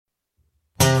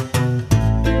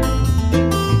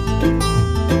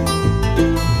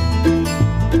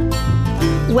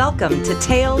Welcome to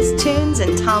Tales, Tunes,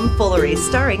 and Tomfoolery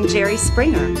starring Jerry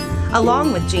Springer,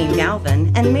 along with Gene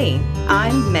Galvin and me.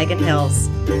 I'm Megan Hills.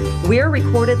 We're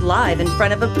recorded live in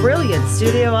front of a brilliant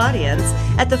studio audience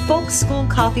at the Folk School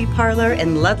Coffee Parlor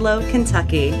in Ludlow,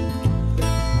 Kentucky.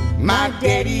 My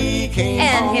daddy came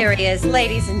And home. here he is,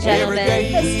 ladies and gentlemen,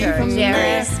 Mr.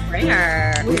 Jerry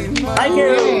Springer. Thank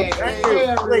you. Thank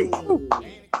you. Please.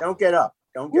 Don't get up.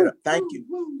 Don't get up. Thank you.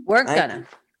 We're Thank gonna. you.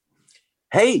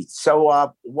 Hey,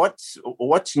 so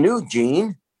what's new,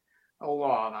 Gene? Hold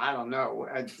on, I don't know.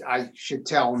 I should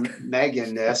tell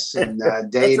Megan this and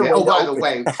David. That's a way Oh, by to the open.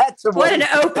 way, That's a What way- an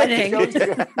opening.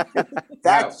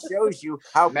 That shows you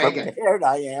how Megan. prepared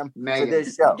I am Megan. for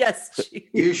this show. Yes.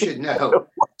 you should know.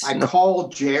 I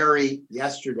called Jerry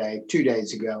yesterday, 2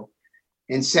 days ago,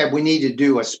 and said we need to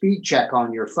do a speed check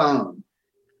on your phone.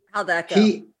 How'd that go?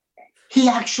 He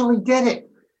actually did it.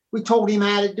 We told him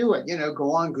how to do it. You know,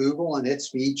 go on Google and hit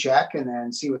speed check and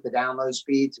then see what the download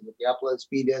speeds and what the upload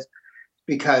speed is,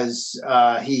 because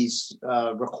he's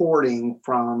recording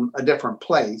from a different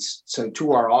place. So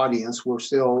to our audience, we're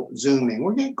still Zooming.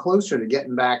 We're getting closer to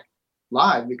getting back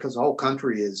live because the whole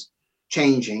country is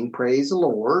changing. Praise the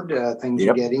Lord. Things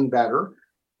are getting better.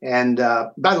 And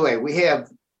by the way, we have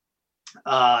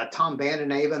Tom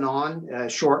Vandenhaven on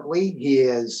shortly. He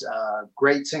is a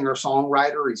great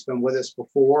singer-songwriter. He's been with us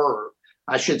before, or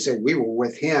I should say we were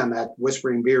with him at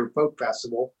Whispering Beard Folk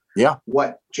Festival. Yeah.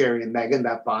 What, Jerry and Megan,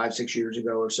 about 5-6 years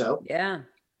ago or so. Yeah.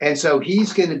 And so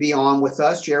he's going to be on with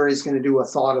us. Jerry's going to do a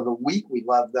thought of the week. We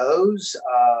love those.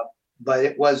 But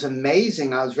it was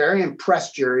amazing. I was very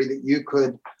impressed, Jerry, that you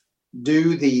could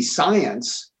do the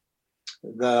science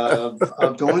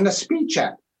of doing a speed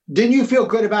check. Didn't you feel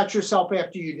good about yourself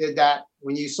after you did that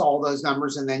when you saw those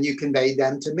numbers and then you conveyed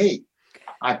them to me?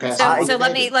 I passed. So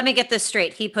let me get this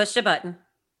straight. He pushed a button.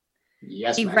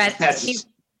 Yes, He ma'am. read. That's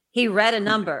He read a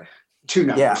number. two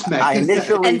numbers. Yeah, Megan. I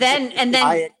initially And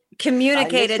then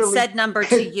communicated initially- said number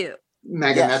to you.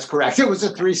 Megan, Yes. that's correct. It was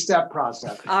a 3-step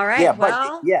process. All right. Yeah,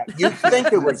 well, but yeah, you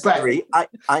think it was But- 3.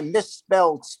 I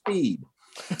misspelled speed.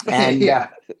 And Yeah.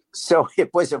 so it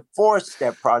was a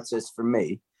 4-step process for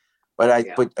me. But I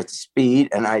put a speed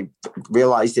and I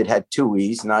realized it had 2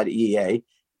 E's, not EA.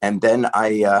 And then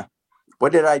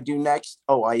what did I do next?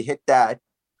 Oh, I hit that.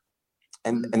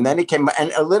 And then it came,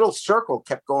 and a little circle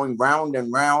kept going round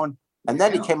and round. And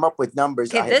then it came up with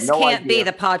numbers. okay, I had this no can't idea. be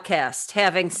the podcast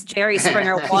having Jerry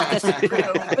Springer walk us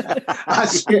through A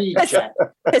speed check.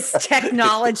 his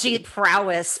technology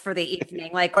prowess for the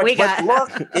evening. Like But got.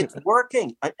 look, it's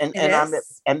working. And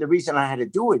the reason I had to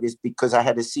do it is because I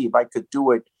had to see if I could do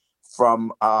it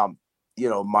from my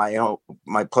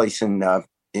place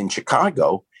in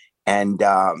Chicago, and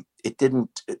it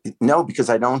didn't. No, because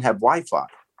I don't have Wi-Fi.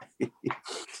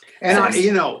 And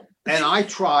I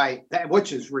try that,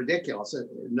 which is ridiculous,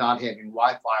 not having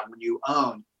Wi-Fi when you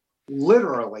own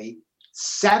literally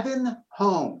 7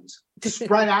 homes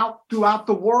spread out throughout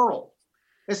the world.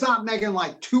 It's not Megan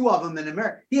like 2 of them in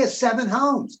America. He has 7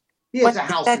 homes. He has a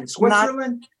house in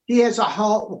Switzerland. He has a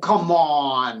home. Come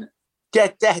on.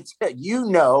 That's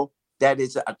that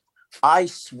is. I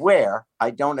swear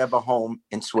I don't have a home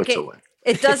in Switzerland.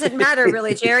 It doesn't matter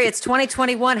really, Jerry. It's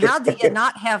 2021. How do you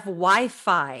not have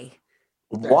Wi-Fi?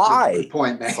 Why? Good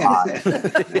point, Megan.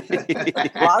 A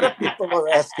lot of people are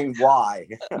asking why.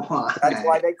 That's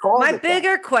why they call My it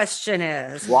bigger question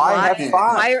is Why have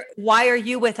 5? why are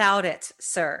you without it,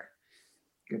 sir?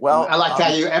 Well, I like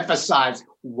how you emphasize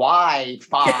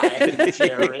Wi-Fi,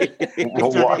 Jerry.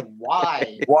 Why?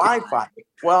 Wi-Fi.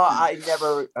 Well,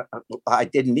 I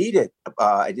didn't need it.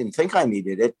 I didn't think I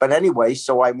needed it. But anyway,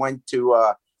 so I went to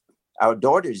our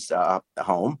daughter's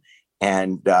home,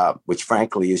 and which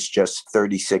frankly is just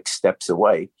 36 steps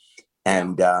away.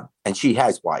 And she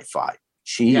has Wi-Fi.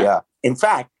 In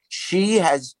fact, she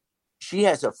has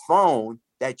a phone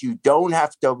that you don't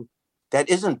have to, that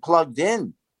isn't plugged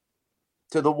in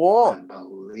to the wall.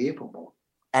 Unbelievable.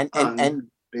 And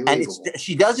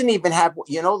she doesn't even have,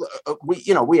 we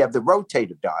have the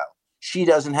rotator dial. She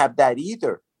doesn't have that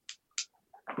either.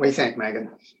 What do you think, Megan?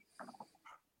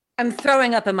 I'm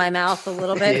throwing up in my mouth a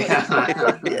little bit.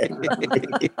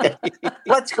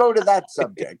 Let's go to that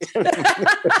subject.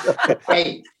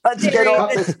 Hey, Let's get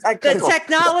off this The technical.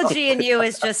 technology in you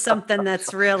is just something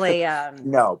that's really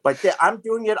No, but I'm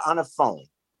doing it on a phone.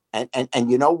 And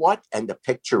you know what? And the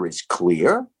picture is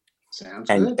clear. sounds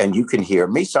good. And you can hear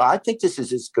me. So I think this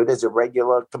is as good as a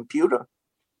regular computer.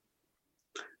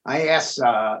 I asked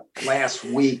last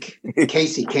week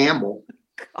Casey Campbell,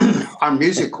 our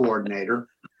music coordinator,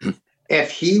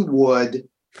 if he would,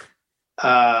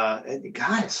 God,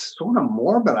 it's sort of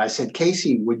morbid. I said,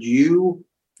 Casey, would you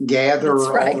gather That's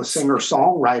right. all the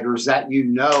singer-songwriters that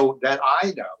that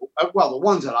I know. Well, the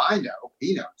ones that I know,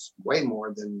 he knows way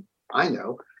more than I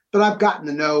know. But I've gotten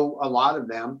to know a lot of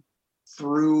them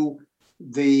through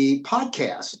the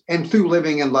podcast and through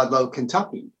living in Ludlow,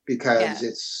 Kentucky, because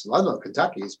it's Ludlow,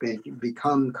 Kentucky. It's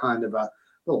become kind of a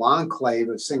little enclave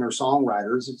of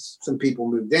singer-songwriters. Some people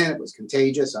moved in. It was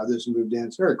contagious. Others moved in.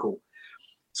 It's very cool.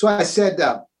 So I said,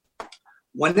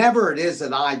 whenever it is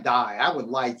that I die, I would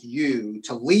like you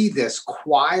to lead this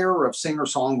choir of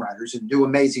singer-songwriters and do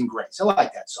Amazing Grace. I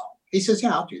like that song. He says,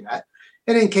 yeah, I'll do that.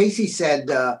 And then Casey said,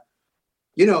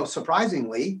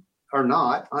 surprisingly or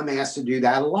not, I'm asked to do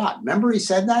that a lot. Remember he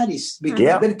said that?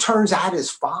 But it turns out his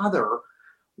father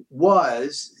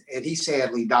was, and he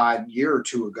sadly died a year or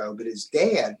two ago, but his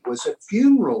dad was a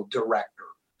funeral director.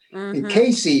 And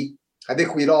Casey, I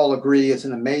think we'd all agree, is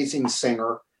an amazing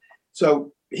singer.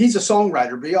 So he's a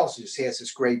songwriter, but he also just has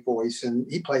this great voice, and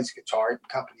he plays guitar, he can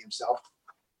accompany himself.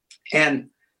 And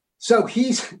so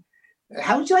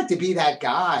how would you like to be that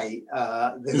guy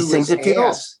who sings at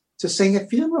funerals? To sing at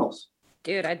funerals?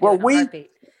 Dude, I'd do it in a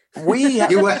heartbeat.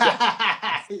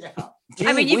 Gene,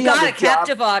 I mean, you've got a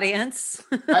captive audience.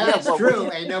 That's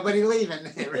true. Ain't nobody leaving.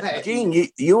 Right. Gene,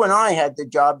 you and I had the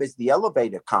job as the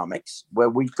elevator comics, where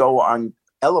we go on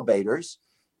elevators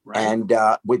and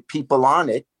with people on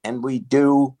it, and we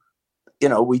do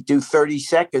 30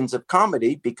 seconds of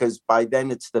comedy, because by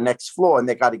then it's the next floor and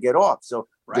they got to get off. So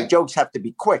the jokes have to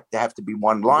be quick. They have to be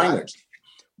one-liners.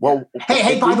 Well,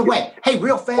 hey, by the way,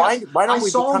 real fast. Why don't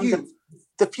we become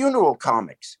the funeral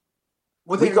comics?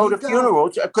 Well, we go to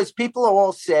funerals because people are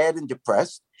all sad and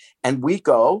depressed, and we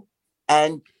go,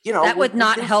 and that would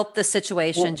not help the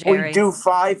situation, Jerry. We do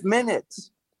 5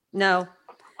 minutes. No,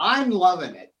 I'm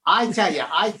loving it. I tell you,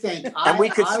 I think, and we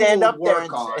could stand up there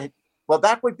and say, well,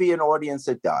 that would be an audience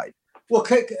that died. Well,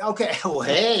 okay. Oh,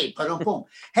 hey, boom.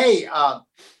 Hey,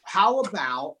 how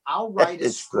about I'll write a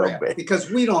script, because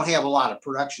we don't have a lot of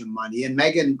production money, and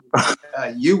Megan,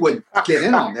 you would get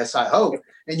in on this, I hope,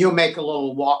 and you'll make a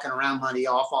little walking around money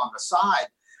off on the side.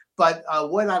 But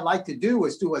what I'd like to do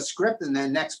is do a script, and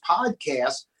then next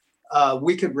podcast,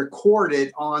 we could record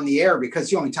it on the air, because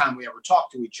the only time we ever talk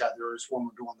to each other is when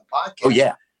we're doing the podcast. Oh,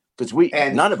 yeah. Because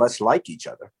none of us like each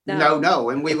other. No.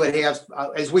 And we would have,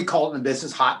 as we call it in the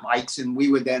business, hot mics, and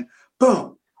we would then,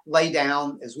 boom, lay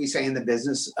down, as we say in the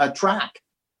business, a track.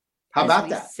 How about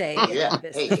that?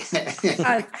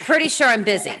 I'm pretty sure I'm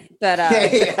busy, but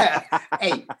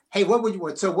Hey, what do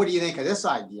you think of this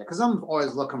idea? Because I'm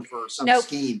always looking for some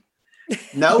scheme.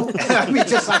 No, I mean,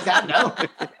 just like that. No,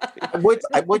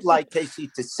 I would like Casey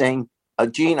to sing.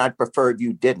 Gene, I'd prefer if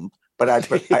you didn't. But I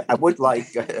would like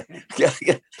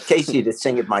Casey to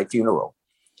sing at my funeral.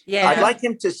 Yeah, I'd like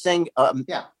him to sing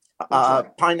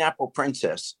Pineapple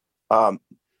Princess.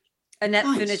 Annette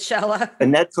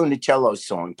Funicello's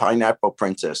song, Pineapple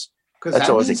Princess. That's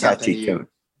always a catchy tune.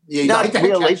 Not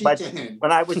really, but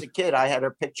when I was a kid, I had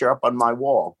her picture up on my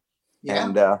wall. Yeah.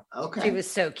 And she was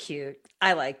so cute.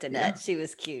 I liked Annette. Yeah. She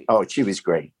was cute. Oh, she was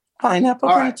great. Pineapple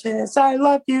Princess, I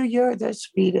love you. You're the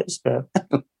sweetest.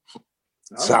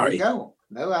 Sorry. There you go.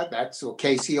 No, that's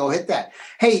Casey will hit that.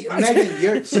 Hey,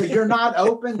 Megan, you're not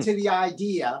open to the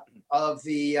idea of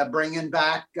the bringing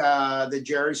back the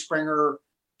Jerry Springer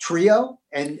trio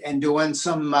and doing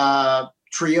some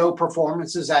trio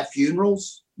performances at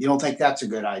funerals? You don't think that's a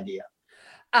good idea?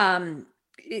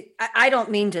 I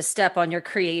don't mean to step on your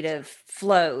creative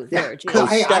flow there, Jim.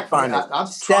 Step on it. I'm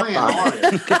trying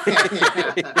hard.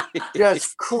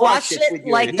 Just crush it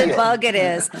like the bug it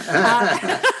is.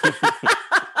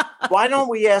 Why don't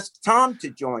we ask Tom to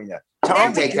join us?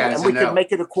 Tom, we can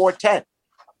make it a quartet.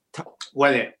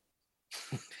 No,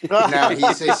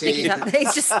 he's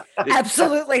just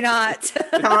absolutely not.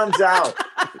 Tom's out.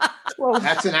 Well,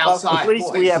 that's an outside. At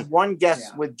least we have one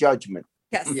guest with judgment.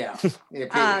 Yes. Yeah.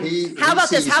 How about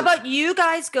this? How about you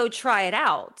guys go try it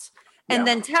out and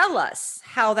then tell us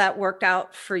how that worked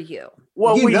out for you?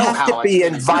 Well, we have to be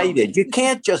invited. You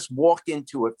can't just walk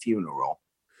into a funeral.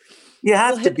 You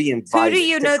have to be invited. Who do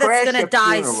you know that's going to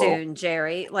die soon,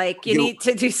 Jerry? Like, you need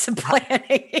to do some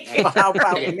planning. Well, how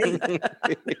about me?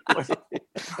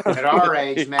 At our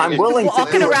age, man. I'm willing to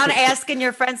walking around asking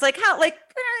your friends, like, in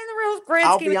the real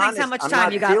grand scheme of things, how much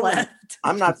time you got left?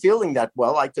 I'm not feeling that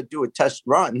well. I could do a test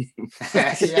run.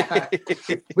 Yeah.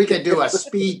 We could do a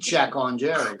speed check on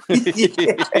Jerry.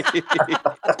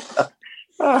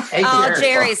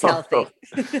 Jerry's healthy.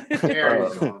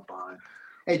 Jerry's doing fine.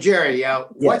 Hey, Jerry,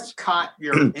 what's caught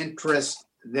your interest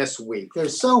this week?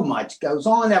 There's so much goes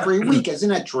on every week,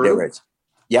 isn't it true? There is.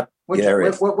 Yep. What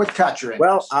caught your interest?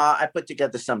 Well, I put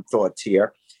together some thoughts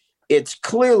here. It's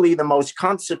clearly the most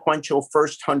consequential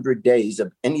first 100 days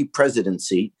of any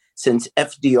presidency since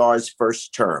FDR's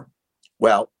first term.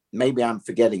 Well, maybe I'm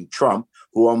forgetting Trump,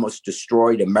 who almost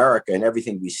destroyed America and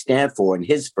everything we stand for in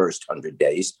his first 100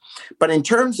 days. But in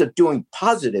terms of doing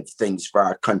positive things for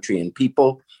our country and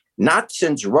people, not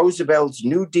since Roosevelt's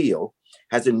New Deal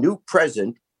has a new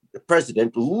president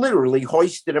literally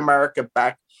hoisted America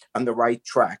back on the right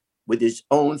track with his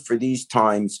own, for these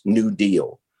times, New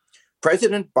Deal.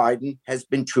 President Biden has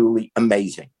been truly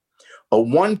amazing. A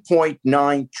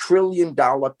 $1.9 trillion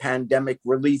pandemic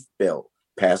relief bill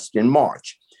passed in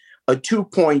March, a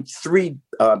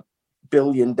 $2.3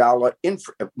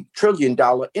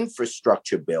 trillion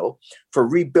infrastructure bill for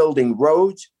rebuilding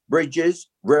roads, bridges,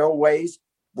 railways,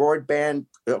 broadband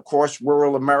across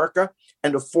rural America,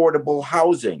 and affordable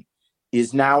housing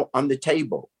is now on the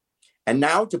table. And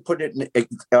now, to put an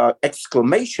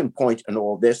exclamation point on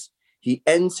all this, he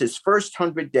ends his first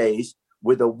 100 days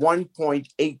with a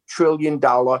 $1.8 trillion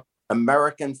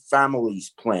American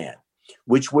Families Plan,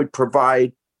 which would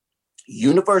provide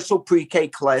universal pre-K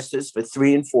classes for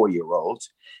 3 and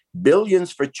 4-year-olds,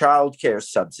 billions for child care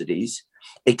subsidies,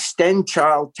 extend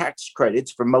child tax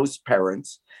credits for most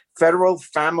parents, federal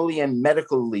family and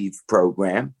medical leave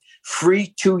program,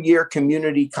 free 2-year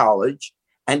community college.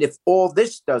 And if all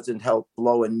this doesn't help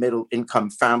low and middle income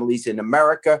families in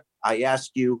America, I ask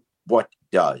you, what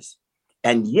does?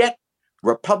 And yet,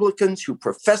 Republicans who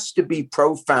profess to be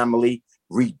pro-family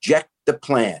reject the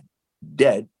plan,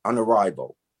 dead on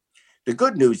arrival. The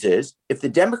good news is, if the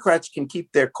Democrats can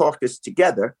keep their caucus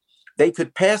together, they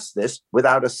could pass this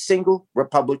without a single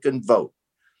Republican vote.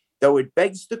 Though it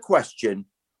begs the question,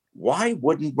 why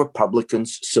wouldn't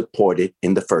Republicans support it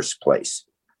in the first place?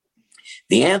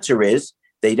 The answer is,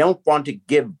 they don't want to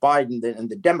give Biden and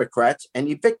the Democrats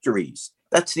any victories.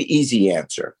 That's the easy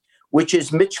answer, which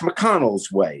is Mitch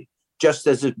McConnell's way, just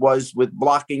as it was with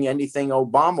blocking anything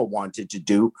Obama wanted to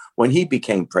do when he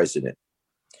became president.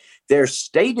 Their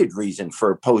stated reason for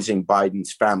opposing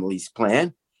Biden's family's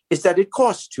plan is that it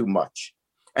costs too much,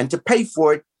 and to pay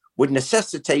for it would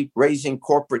necessitate raising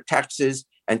corporate taxes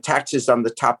and taxes on the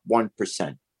top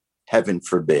 1%. Heaven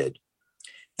forbid.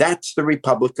 That's the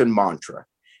Republican mantra.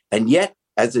 And yet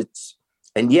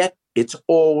it's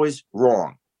always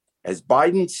wrong. As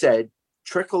Biden said,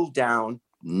 trickle down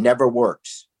never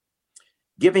works.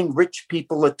 Giving rich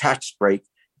people a tax break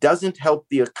doesn't help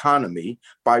the economy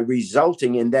by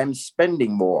resulting in them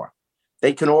spending more.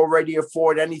 They can already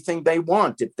afford anything they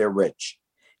want if they're rich.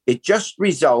 It just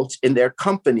results in their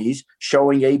companies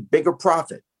showing a bigger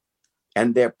profit,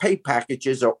 and their pay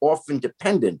packages are often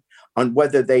dependent on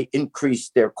whether they increase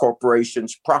their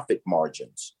corporation's profit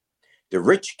margins. The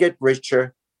rich get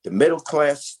richer, the middle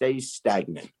class stays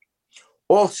stagnant.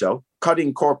 Also,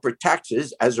 cutting corporate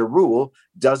taxes as a rule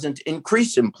doesn't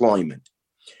increase employment.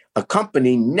 A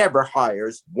company never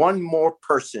hires one more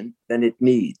person than it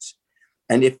needs.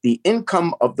 And if the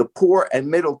income of the poor and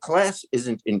middle class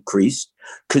isn't increased,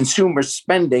 consumer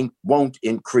spending won't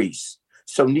increase.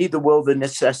 So neither will the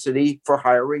necessity for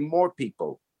hiring more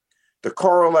people. The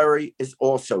corollary is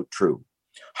also true.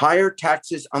 Higher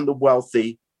taxes on the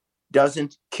wealthy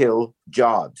doesn't kill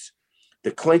jobs.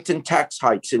 The Clinton tax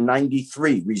hikes in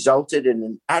 '93 resulted in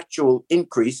an actual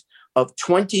increase of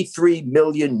 23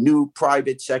 million new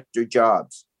private sector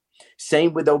jobs.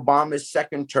 Same with Obama's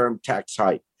second term tax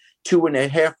hike,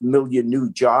 2.5 million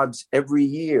new jobs every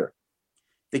year.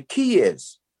 The key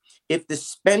is, if the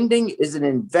spending is an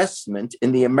investment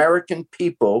in the American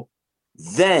people,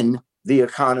 then the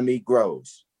economy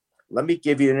grows. Let me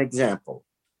give you an example.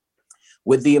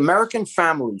 With the American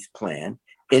Families Plan,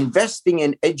 investing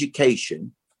in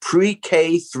education,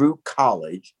 pre-K through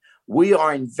college, we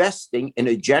are investing in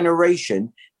a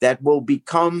generation that will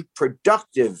become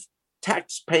productive,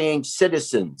 tax-paying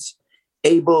citizens,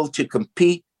 able to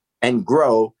compete and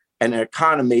grow an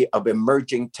economy of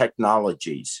emerging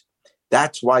technologies.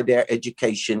 That's why their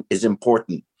education is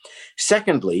important.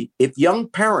 Secondly, if young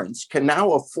parents can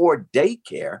now afford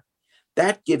daycare,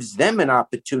 that gives them an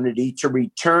opportunity to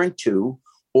return to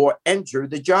or enter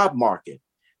the job market,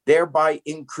 thereby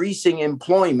increasing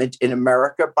employment in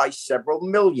America by several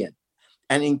million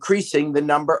and increasing the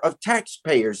number of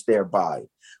taxpayers thereby,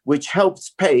 which helps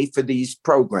pay for these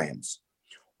programs.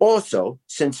 Also,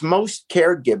 since most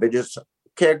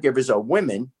caregivers are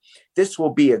women, this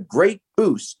will be a great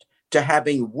boost to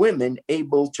having women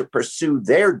able to pursue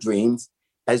their dreams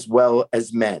as well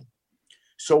as men.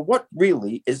 So what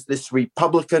really is this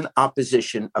Republican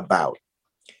opposition about?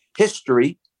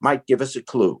 History might give us a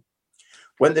clue.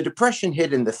 When the Depression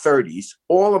hit in the 30s,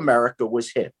 all America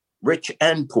was hit, rich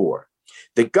and poor.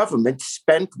 The government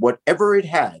spent whatever it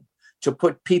had to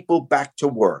put people back to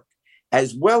work,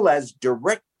 as well as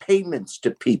direct payments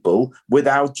to people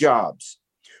without jobs.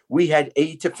 We had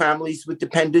aid to families with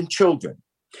dependent children.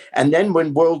 And then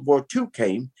when World War II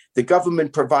came, the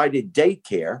government provided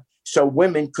daycare so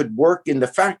women could work in the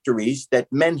factories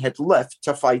that men had left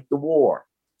to fight the war.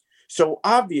 So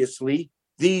obviously,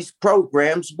 these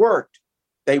programs worked.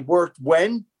 They worked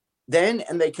then,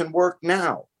 and they can work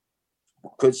now,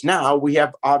 because now we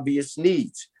have obvious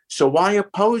needs. So why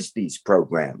oppose these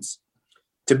programs?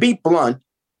 To be blunt,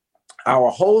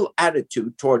 our whole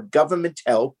attitude toward government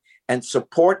help and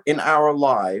support in our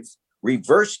lives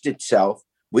reversed itself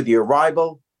with the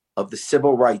arrival of the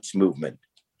civil rights movement.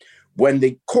 When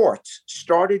the courts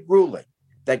started ruling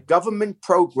that government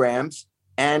programs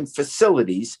and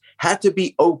facilities had to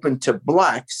be open to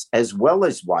Blacks as well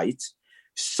as whites,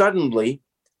 suddenly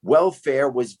welfare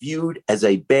was viewed as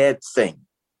a bad thing.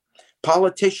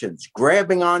 Politicians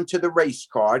grabbing onto the race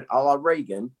card a la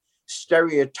Reagan,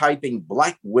 stereotyping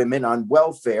Black women on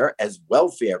welfare as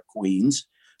welfare queens,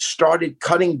 started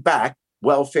cutting back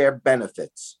welfare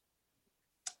benefits.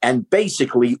 And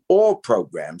basically all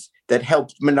programs that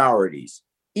helped minorities,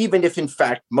 even if in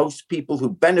fact most people who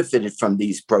benefited from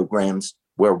these programs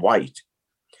were white.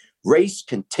 Race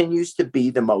continues to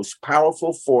be the most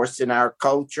powerful force in our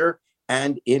culture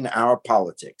and in our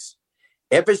politics.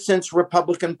 Ever since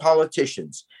Republican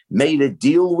politicians made a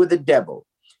deal with the devil,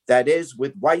 that is,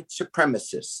 with white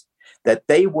supremacists, that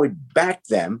they would back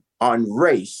them on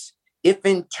race if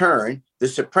in turn the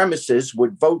supremacists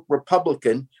would vote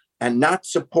Republican and not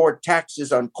support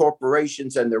taxes on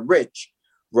corporations and the rich,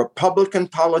 Republican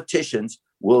politicians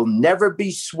will never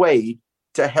be swayed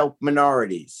to help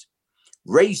minorities.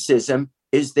 Racism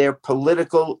is their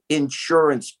political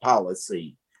insurance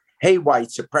policy. Hey, white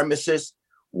supremacists,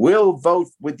 we'll vote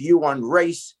with you on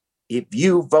race if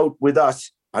you vote with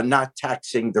us on not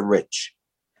taxing the rich,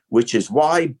 which is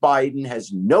why Biden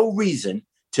has no reason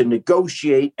to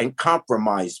negotiate and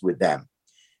compromise with them.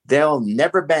 They'll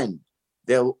never bend.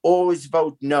 They'll always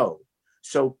vote no.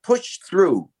 So push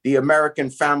through the American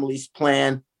Families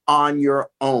Plan on your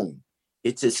own.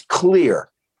 It's as clear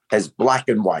as black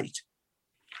and white.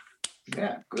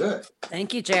 Yeah, good.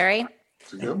 Thank you, Jerry.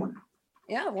 It's a good one.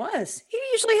 Yeah, it was. He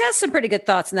usually has some pretty good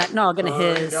thoughts in that noggin of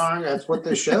his. Darn, that's what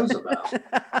this show's about.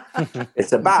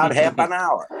 It's about half an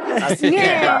hour.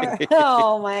 Yeah.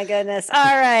 Oh, my goodness.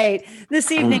 All right.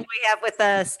 This evening we have with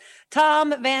us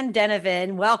Tom Van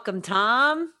Deneven. Welcome,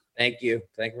 Tom. Thank you.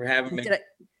 Thank you for having me.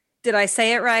 Did I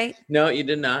say it right? No, you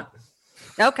did not.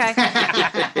 Okay.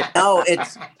 No,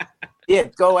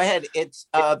 go ahead. It's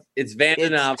Van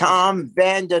den Oven. Tom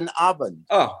Van den Oven.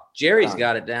 Oh, Jerry's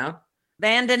got it down.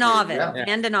 Van den Oven. Yeah.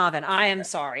 Van den Oven. I am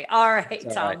sorry. All right,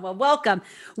 All Tom. right. Well, welcome.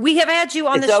 We have had you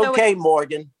on the show. It's okay,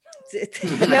 Morgan.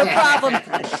 No problem.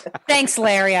 Thanks,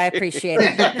 Larry. I appreciate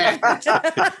it.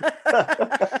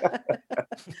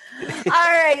 All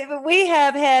right. We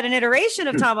have had an iteration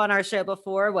of Tom on our show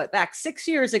before. Back 6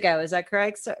 years ago. Is that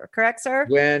correct, sir?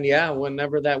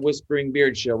 Whenever that Whispering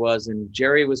Beard show was, and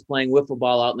Jerry was playing wiffle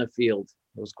ball out in the field.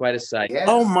 It was quite a sight. Yeah.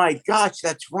 Oh my gosh,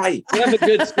 that's right. You have a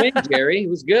good swing, Jerry. It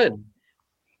was good.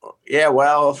 Yeah,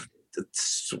 well,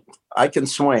 I can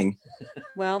swing.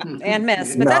 Well, and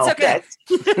miss, but that's okay.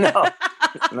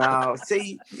 No.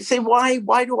 See, why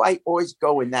do I always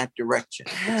go in that direction?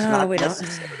 It's not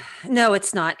necessary. No,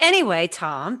 it's not. Anyway,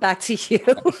 Tom, back to you.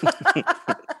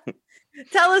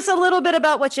 Tell us a little bit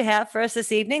about what you have for us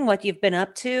this evening, what you've been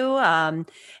up to,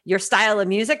 your style of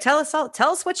music. Tell us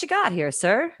what you got here,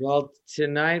 sir. Well,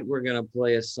 tonight we're going to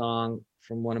play a song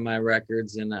from one of my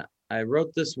records, and I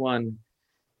wrote this one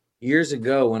years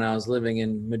ago when I was living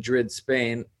in Madrid,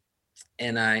 Spain,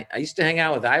 and I used to hang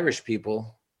out with Irish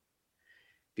people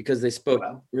because they spoke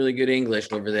really good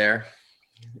English over there,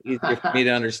 easier for me to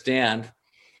understand.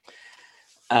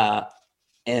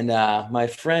 And my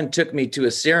friend took me to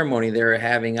a ceremony they were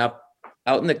having out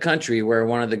in the country where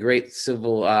one of the great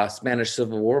Spanish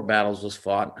Civil War battles was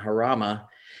fought, Jarama.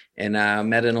 And I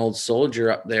met an old soldier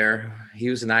up there.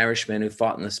 He was an Irishman who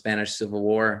fought in the Spanish Civil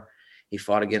War. He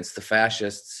fought against the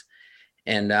fascists.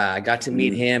 And I got to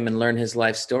meet him and learn his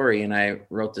life story. And I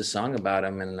wrote this song about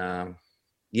him. And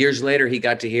years later, he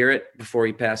got to hear it before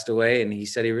he passed away. And he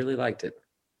said he really liked it.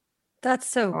 That's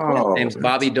so cool. His name's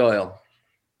Bobby Doyle.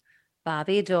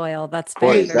 Bobby Doyle. That's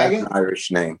Hey, That's Megan? an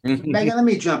Irish name. Megan, let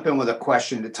me jump in with a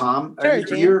question to Tom. Sure,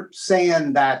 You're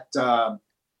saying that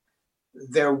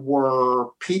there were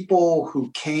people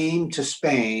who came to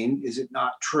Spain, is it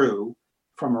not true,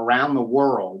 from around the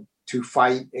world to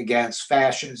fight against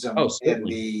fascism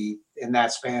in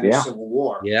that Spanish Civil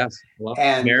War? Yes. Well,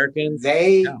 And Americans.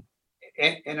 they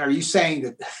And are you saying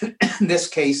that in this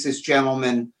case, this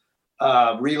gentleman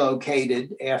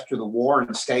relocated after the war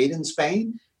and stayed in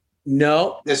Spain?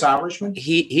 No, This Irishman?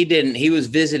 he didn't. He was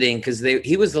visiting because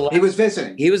he was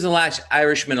the last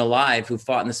Irishman alive who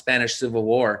fought in the Spanish Civil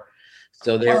War.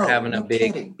 So they were having a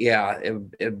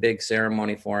big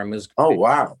ceremony for him. It was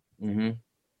wow. Mm-hmm.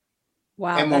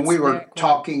 Wow. And when we were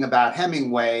talking about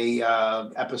Hemingway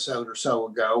episode or so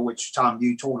ago, which Tom,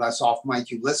 you told us off mic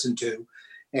you listened to,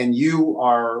 and you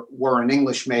were an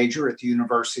English major at the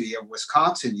University of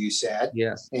Wisconsin, you said.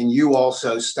 Yes. And you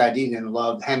also studied and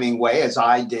loved Hemingway, as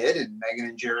I did, and Megan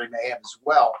and Jerry may have as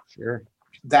well. Sure.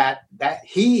 That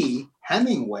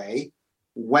Hemingway,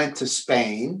 went to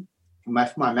Spain.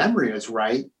 If my memory is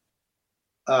right,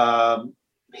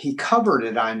 he covered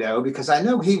it, I know, because I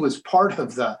know he was part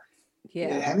of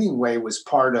Hemingway was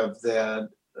part of a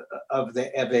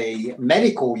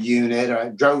medical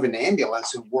unit, drove an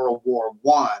ambulance in World War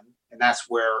I, and that's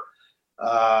where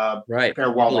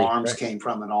Farewell to Arms came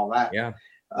from and all that. Yeah.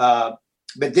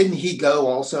 But didn't he go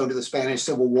also to the Spanish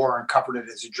Civil War and covered it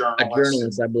as a journalist? A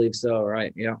journalist, I believe so.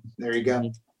 Right. Yeah. There you go.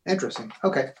 Mm-hmm. Interesting.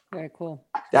 Okay. Very cool.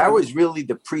 That was really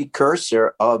the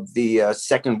precursor of the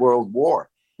Second World War.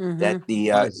 Mm-hmm. That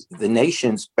the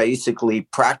nations basically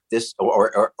practiced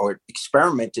or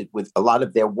experimented with a lot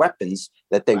of their weapons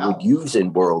that they would use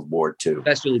in World War II.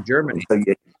 Especially Germany. So,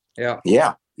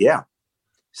 yeah.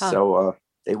 Huh. So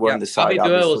they were on the side. Bobby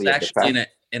Doyle was actually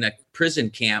in a prison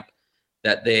camp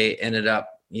that they ended up,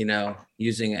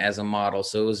 using as a model.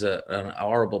 So it was an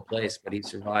horrible place, but he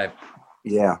survived.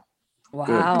 Yeah. Wow.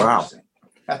 Good. Wow.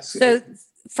 That's So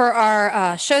for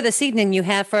our show this evening, you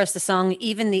have for us the song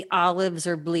 "Even the Olives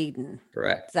Are Bleeding."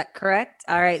 Correct. Is that correct?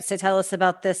 All right. So tell us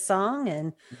about this song,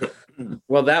 and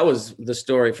Well, that was the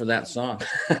story for that song.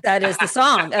 that is the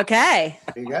song. Okay.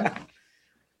 There you go.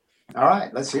 All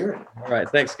right, let's hear it. All right.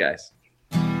 Thanks, guys.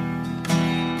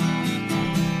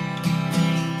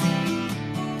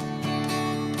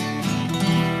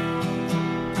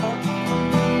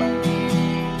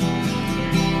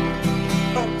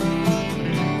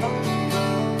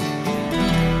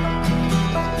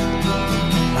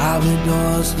 Bobby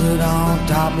Doyle stood on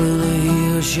top of the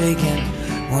hill shaking,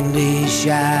 one day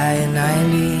shy of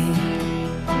 90.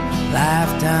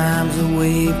 Lifetimes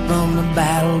away from the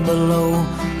battle below,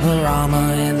 her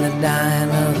armor in the dying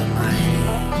of the mighty.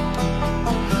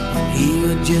 He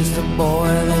was just a boy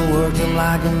that worked him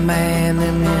like a man,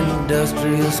 and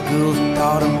industrial schools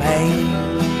taught him pain.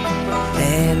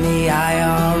 And the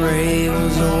IRA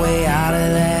was a way out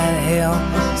of that hell,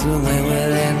 so they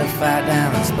went in to fight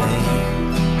down in Spain.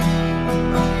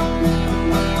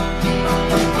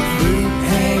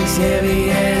 Heavy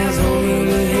as over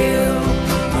the hill,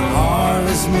 the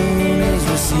harvest moon is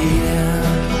receding.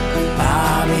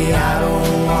 Bobby, I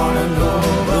don't wanna go,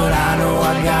 but I know I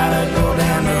gotta go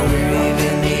down the river,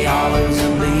 even the olives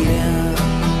are bleeding.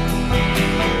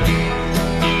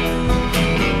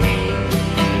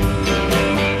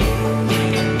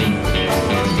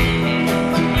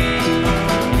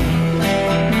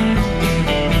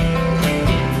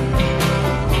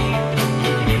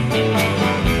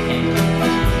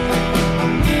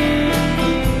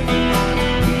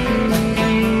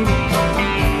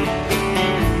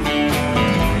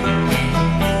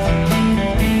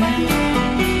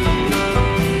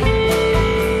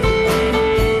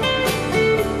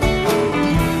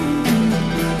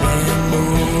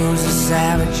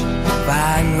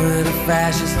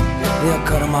 Fascists, they'll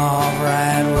cut them off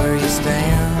right where you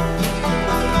stand.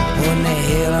 What the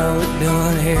hell are we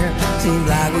doing here? Seems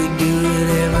like we do it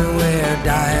everywhere,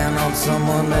 dying on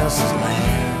someone else's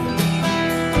land.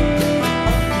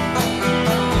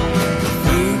 The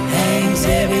fruit hangs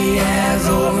heavy as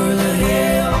over the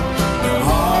hill, the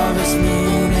harvest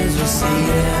moon is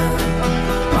receding.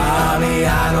 Bobby,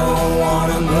 I don't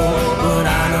wanna go, but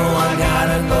I know I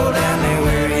gotta go down there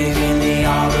where even the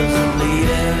olives are bleeding.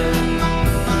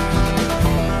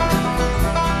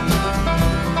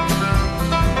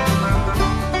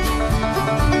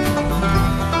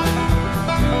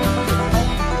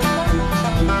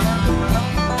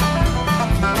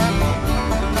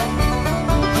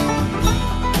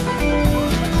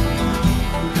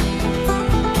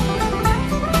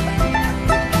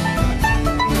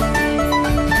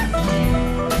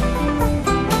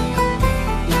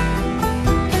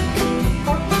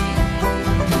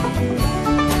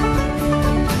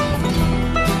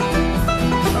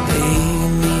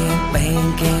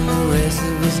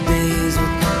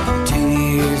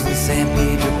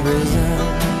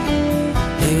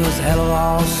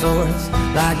 Sorts,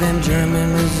 like them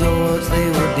German resorts, they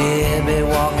were dead, they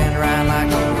walking around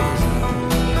like a prison.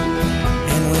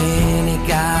 And when he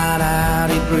got out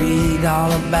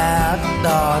all about the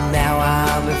dog. Now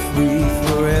I'll be free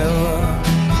forever.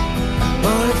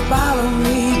 But it's bothering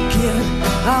me, kid.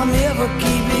 I'll never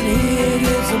keep it hid.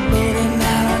 It's a burden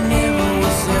that I never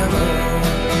will sever.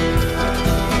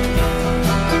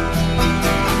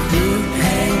 Fruit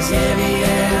hangs heavy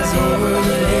as over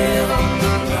the hill.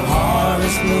 The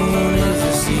harvest moon is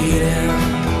receding.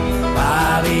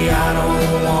 Bobby, I don't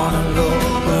wanna go,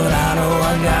 but I know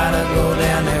I gotta go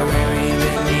down there where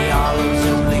even the olives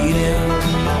are bleeding.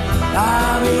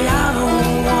 Bobby, I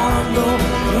don't wanna go,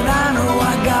 but I know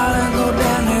I gotta go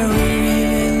down there where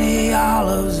even the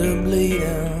olives are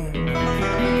bleeding.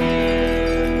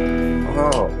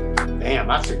 Oh, Damn,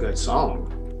 that's a good song.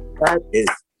 that is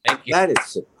Thank you. that is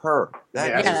superb. That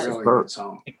Yeah, is that's a really superb. good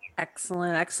song.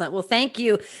 Excellent, excellent. Well, thank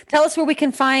you. Tell us where we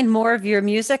can find more of your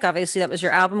music. Obviously, that was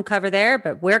your album cover there,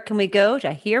 but where can we go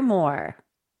to hear more?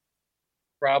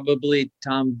 Probably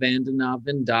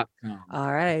TomVandenhoven.com. All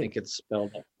I right. think it's spelled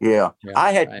out. Yeah. Yeah,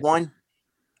 I had right. one.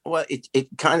 Well, it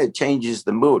kind of changes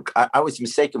the mood. I was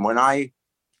mistaken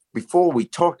before we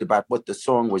talked about what the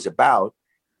song was about,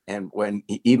 and when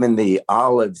even the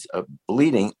olives are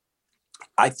bleeding,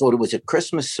 I thought it was a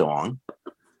Christmas song,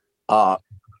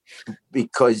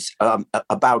 because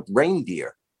about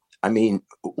reindeer. I mean,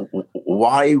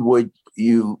 why would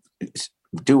you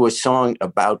do a song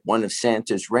about one of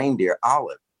Santa's reindeer,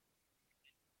 Olive?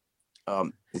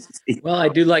 Well, I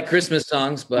do like Christmas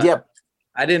songs, but Yeah,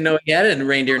 I didn't know he had a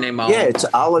reindeer named Olive. yeah, it's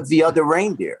Olive the other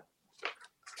reindeer.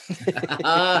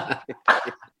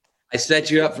 I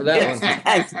set you up for that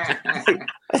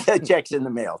one. Check's in the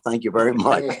mail. Thank you very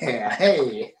much. Yeah,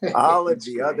 hey. Olive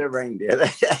the other reindeer.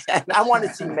 And I want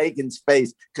to see Megan's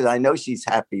face because I know she's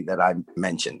happy that I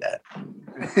mentioned that.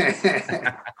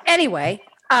 Anyway,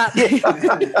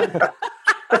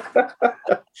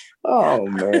 Oh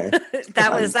man.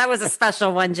 that was a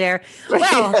special one, Jer.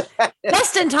 Well,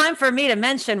 just in time for me to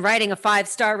mention writing a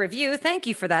 5-star review. Thank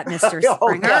you for that, Mr.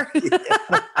 Springer.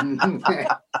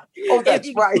 Oh, that's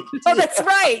right. Oh, that's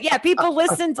right. Yeah, people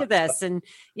listen to this. And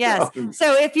yes.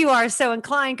 So if you are so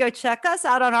inclined, go check us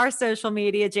out on our social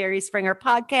media, Jerry Springer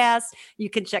Podcast. You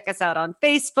can check us out on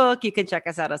Facebook. You can check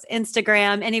us out on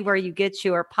Instagram, anywhere you get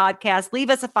your podcast. Leave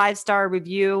us a 5-star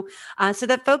review so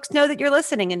that folks know that you're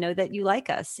listening and know that you like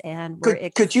us. And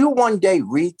Could you one day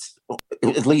read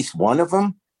at least one of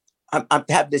them? I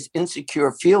have this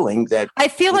insecure feeling that I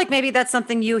feel like maybe that's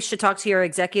something you should talk to your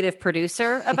executive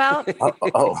producer about.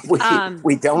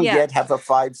 we don't yeah. yet have a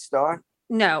 5-star.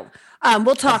 No,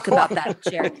 we'll talk about that,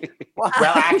 Jerry. Well,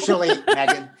 actually,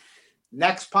 Megan,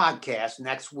 next podcast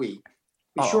next week,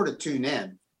 be sure to tune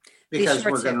in because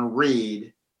sure we're to. going to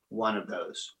read one of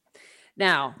those.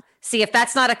 Now, see if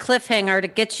that's not a cliffhanger to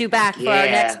get you back for our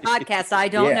next podcast. I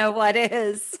don't know what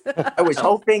is. I was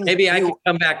hoping Maybe I can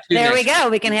come back to There we next go.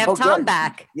 We can have Tom good.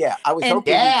 back. Yeah, I was And-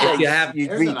 hoping Yeah. you'd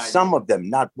There's read an some idea. of them,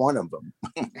 not one of them.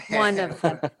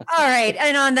 Wonderful. All right.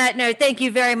 And on that note, thank you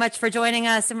very much for joining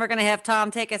us. And we're going to have Tom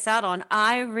take us out on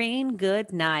Irene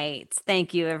Good Night.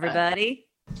 Thank you, everybody.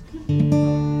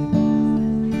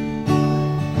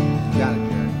 Got it,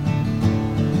 Jerry.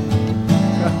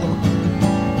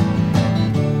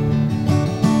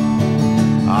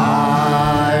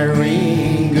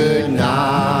 Irene, good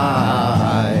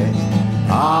night.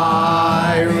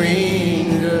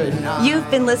 Irene, good night. You've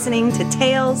been listening to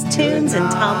Tales, Tunes, and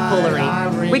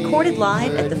Tomfoolery, recorded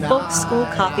live at the Folk School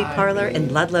Coffee Parlor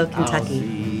in Ludlow,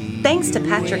 Kentucky. Thanks to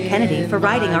Patrick Kennedy for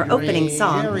writing our opening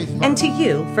song, and to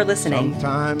you for listening.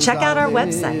 Check out our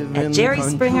website at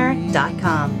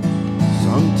jerryspringer.com.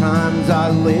 Sometimes I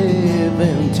live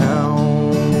in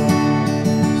town.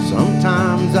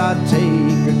 Sometimes I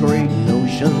take a great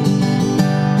notion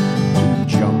to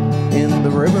jump in the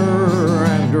river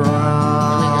and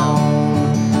drown.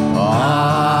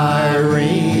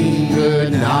 Irene,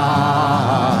 good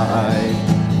night.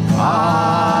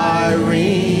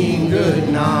 Irene, good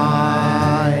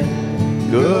night.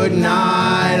 Good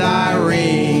night,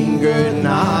 Irene. Good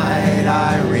night,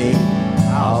 Irene.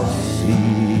 I'll see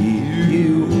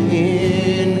you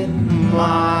in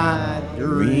my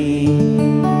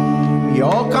dream.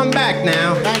 Y'all come back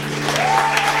now.